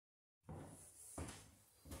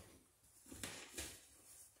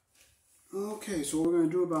Okay, so what we're going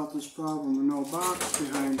to do about this problem with no box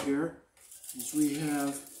behind here is we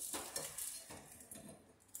have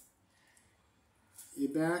a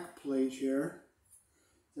back plate here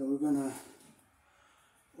that we're going to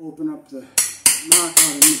open up the knock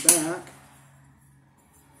out in the back.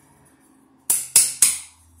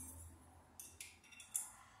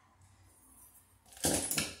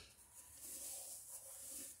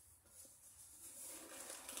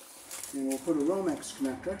 And we'll put a Romex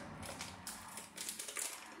connector.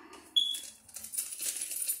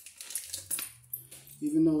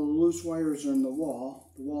 Even though the loose wires are in the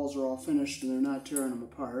walls are all finished and they're not tearing them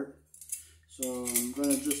apart. So I'm going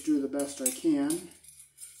to just do the best I can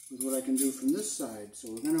with what I can do from this side.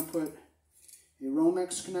 So we're going to put a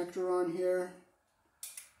Romex connector on here.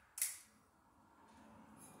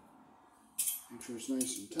 Make sure it's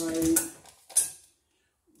nice and tight.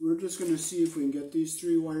 We're just going to see if we can get these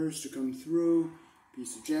 3 wires to come through.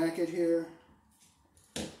 Piece of jacket here.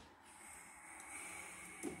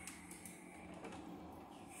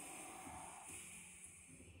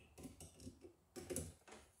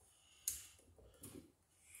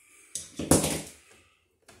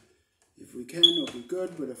 If we can, it'll be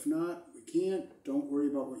good, but if not, we can't. Don't worry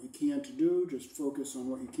about what you can't do, just focus on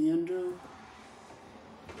what you can do.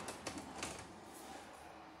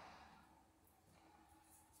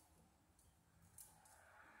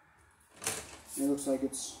 It looks like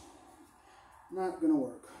it's not going to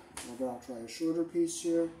work. But I'll try a shorter piece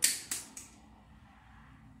here.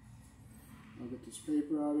 I'll get this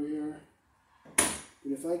paper out of here. But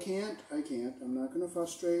if I can't, I can't. I'm not going to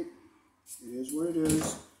frustrate. It is what it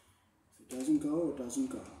is. If it doesn't go, it doesn't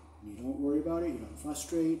go. You don't worry about it. You don't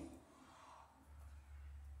frustrate.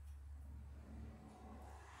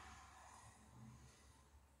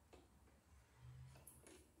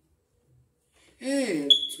 Hey,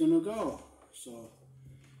 it's going to go. So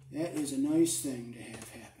that is a nice thing to have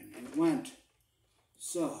happen. It went.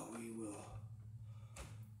 So we will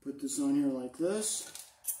put this on here like this.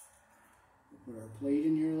 We'll put our plate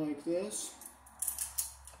in here like this.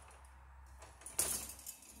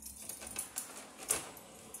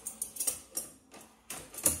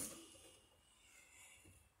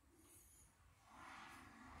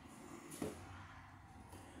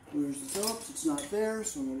 Where's the Phillips? It's not there,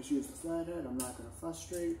 so I'm going to just use the flathead. I'm not going to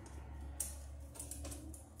frustrate.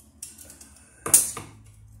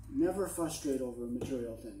 Never frustrate over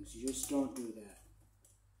material things. You just don't do that.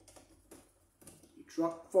 You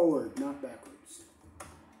truck forward, not backwards.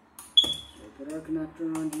 So we'll put our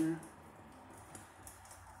connector on here.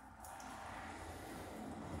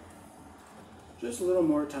 Just a little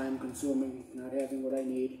more time consuming, not having what I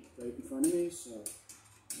need right in front of me, so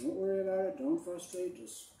don't worry about it, don't frustrate,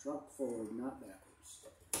 just truck forward, not backwards.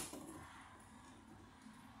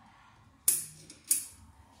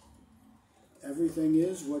 Everything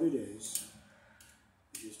is what it is.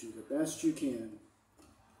 You just do the best you can.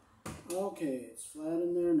 Okay, it's flat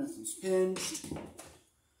in there, nothing's pinched.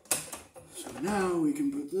 So now we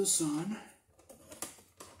can put this on.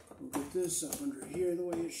 We'll get this up under here the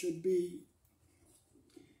way it should be.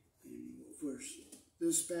 And we'll push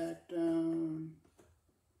this back down.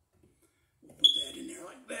 We'll put that in there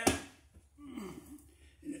like that.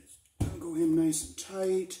 And it's going to go in nice and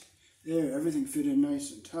tight. There, everything fit in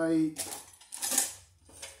nice and tight.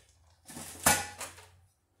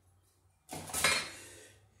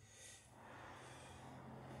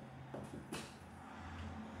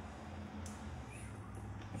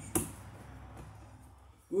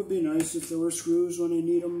 It would be nice if there were screws when I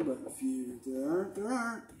need them, but if there aren't, there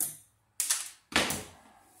aren't.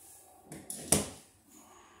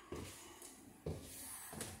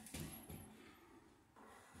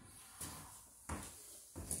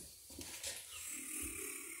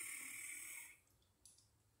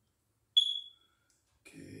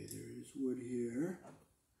 Okay, there is wood here.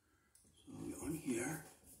 So on here.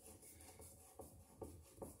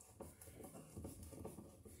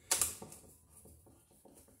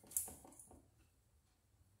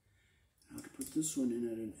 This one in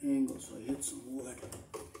at an angle, so I hit some wood.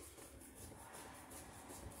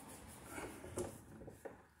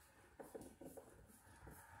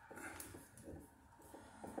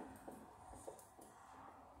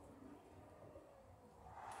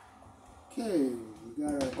 Okay, we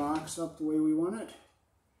got our box up the way we want it.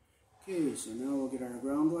 Okay, so now we'll get our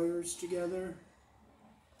ground wires together.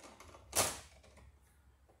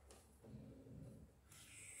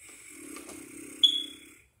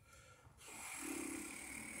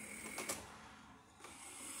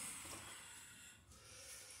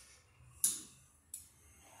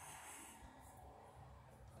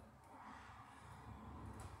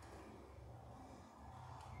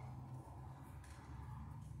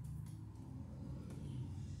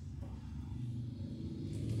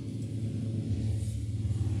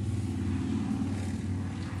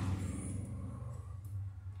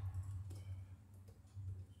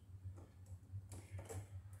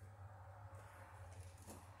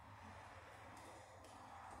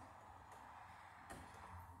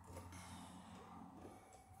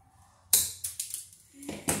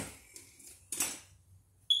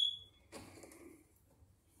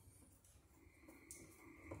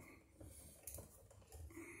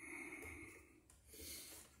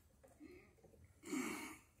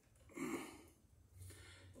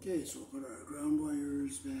 Okay, so we'll put our ground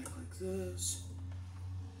wires back like this.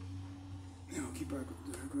 And we'll keep our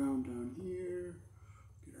ground down here.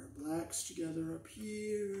 Get our blacks together up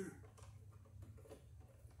here.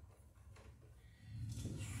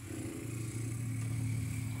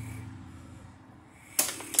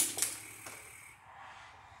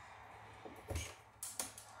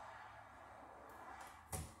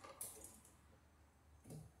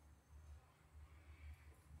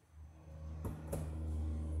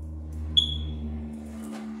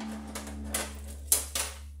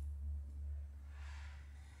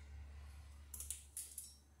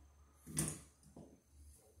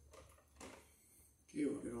 Okay,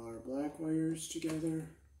 we'll get all our black wires together.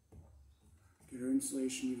 Get our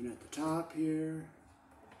insulation even at the top here.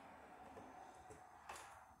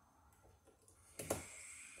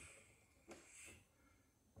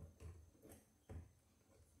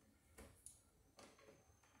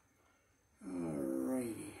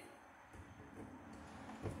 Alrighty.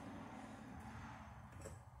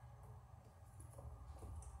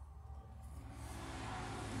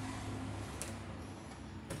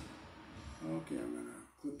 Okay, I'm going to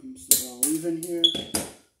clip them so they're all even here.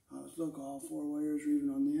 Look, all 4 wires are even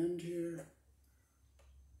on the end here.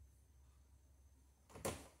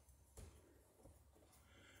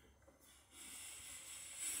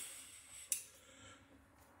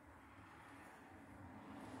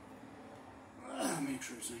 Make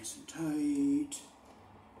sure it's nice and tight.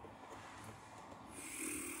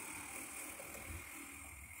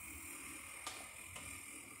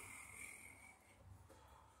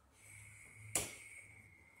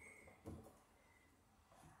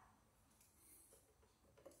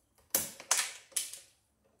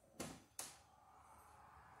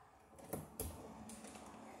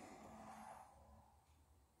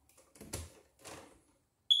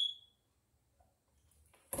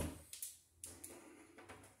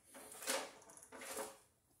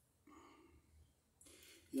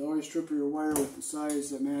 You always strip your wire with the size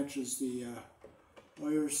that matches the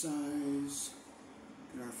wire size.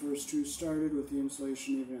 Get our first 2 started with the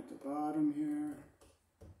insulation even at the bottom here.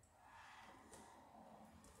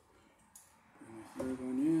 Bring the 3rd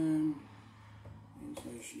one in.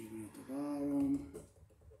 Insulation even at the bottom.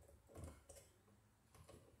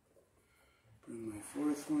 Bring my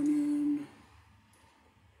 4th one in.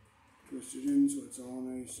 Twist it in so it's all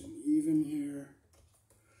nice and even here.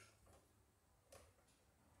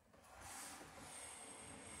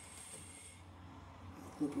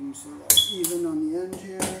 Clip them so they're even on the end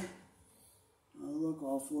here. Look,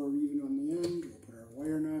 all 4 are even on the end. We'll put our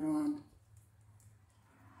wire nut on.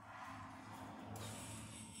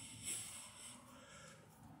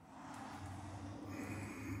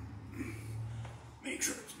 Make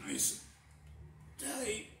sure it's nice and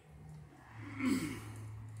tight.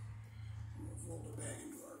 We'll fold it back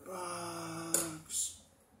into our box.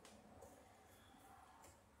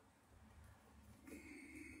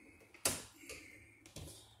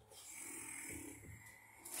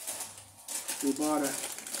 We bought an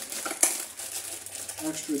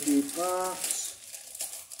extra deep box.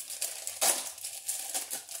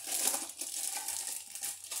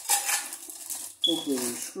 Hopefully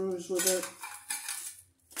there's screws with it.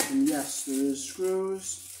 And yes, there is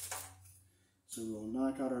screws. So we'll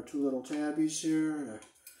knock out our 2 little tabbies here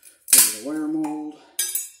for the wire mold.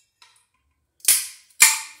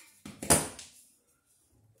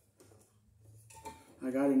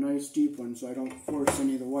 I got a nice deep one so I don't force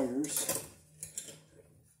any of the wires.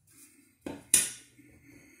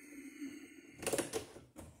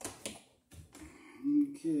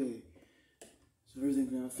 Okay, so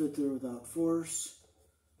everything's going to fit there without force.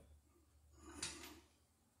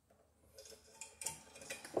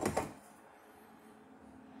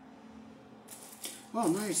 Oh,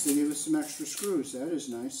 nice, they gave us some extra screws. That is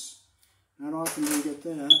nice. Not often do you get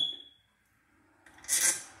that.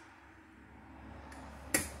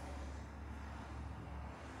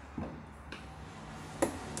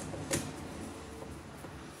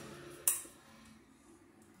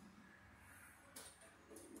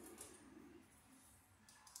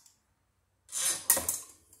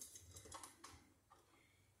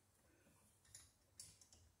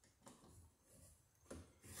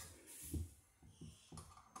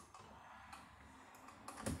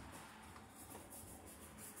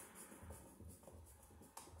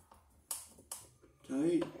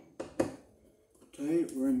 Tight,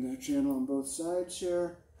 tight. We're in the channel on both sides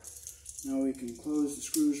here. Now we can close the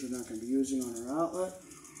screws we're not going to be using on our outlet.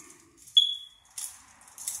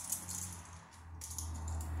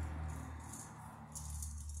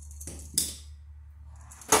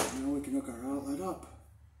 Now we can hook our outlet up.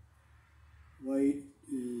 White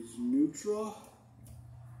is neutral.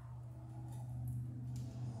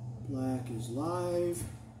 Black is live.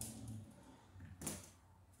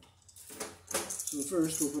 So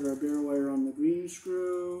first we'll put our bare wire on the green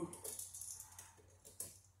screw.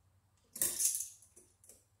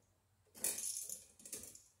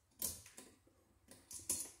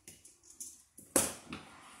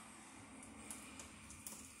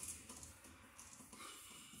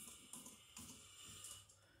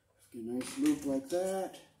 Get a nice loop like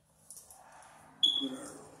that. We'll put our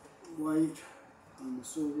white on the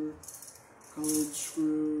silver colored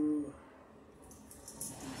screw.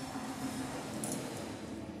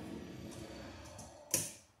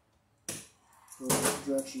 Go the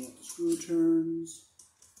direction that the screw turns.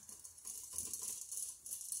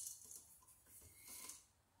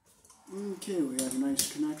 Okay, we have a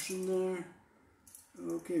nice connection there.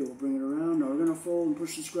 Okay, we'll bring it around. Now we're going to fold and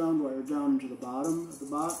push this ground wire down into the bottom of the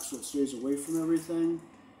box so it stays away from everything.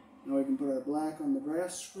 Now we can put our black on the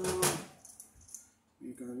brass screw.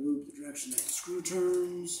 Make our loop the direction that the screw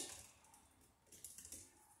turns.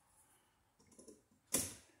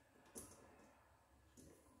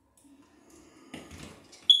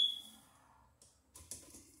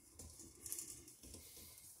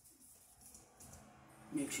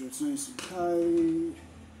 Make sure it's nice and tight.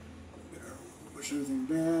 Push everything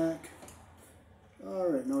back.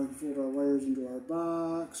 Alright, now we can fold our wires into our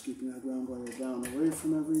box, keeping that ground wire down away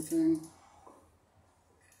from everything.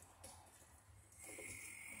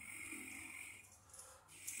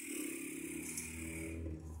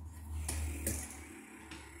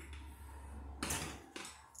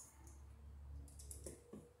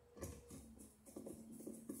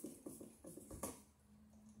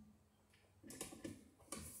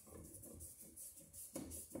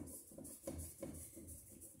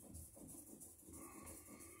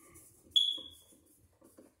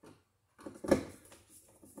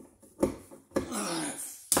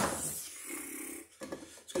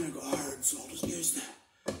 It's going to go hard, so I'll just use that.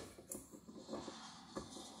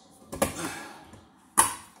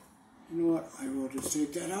 You know what? I will just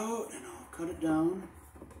take that out and I'll cut it down.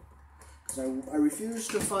 Because I refuse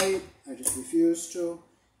to fight. I just refuse to.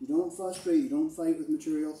 You don't frustrate. You don't fight with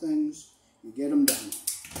material things. You get them done.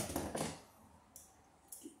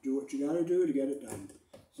 Do what you got to do to get it done.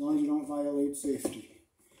 As long as you don't violate safety.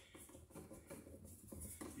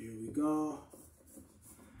 Here we go.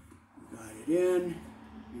 We got it in.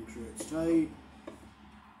 Make sure it's tight.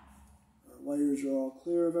 Our wires are all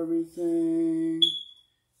clear of everything.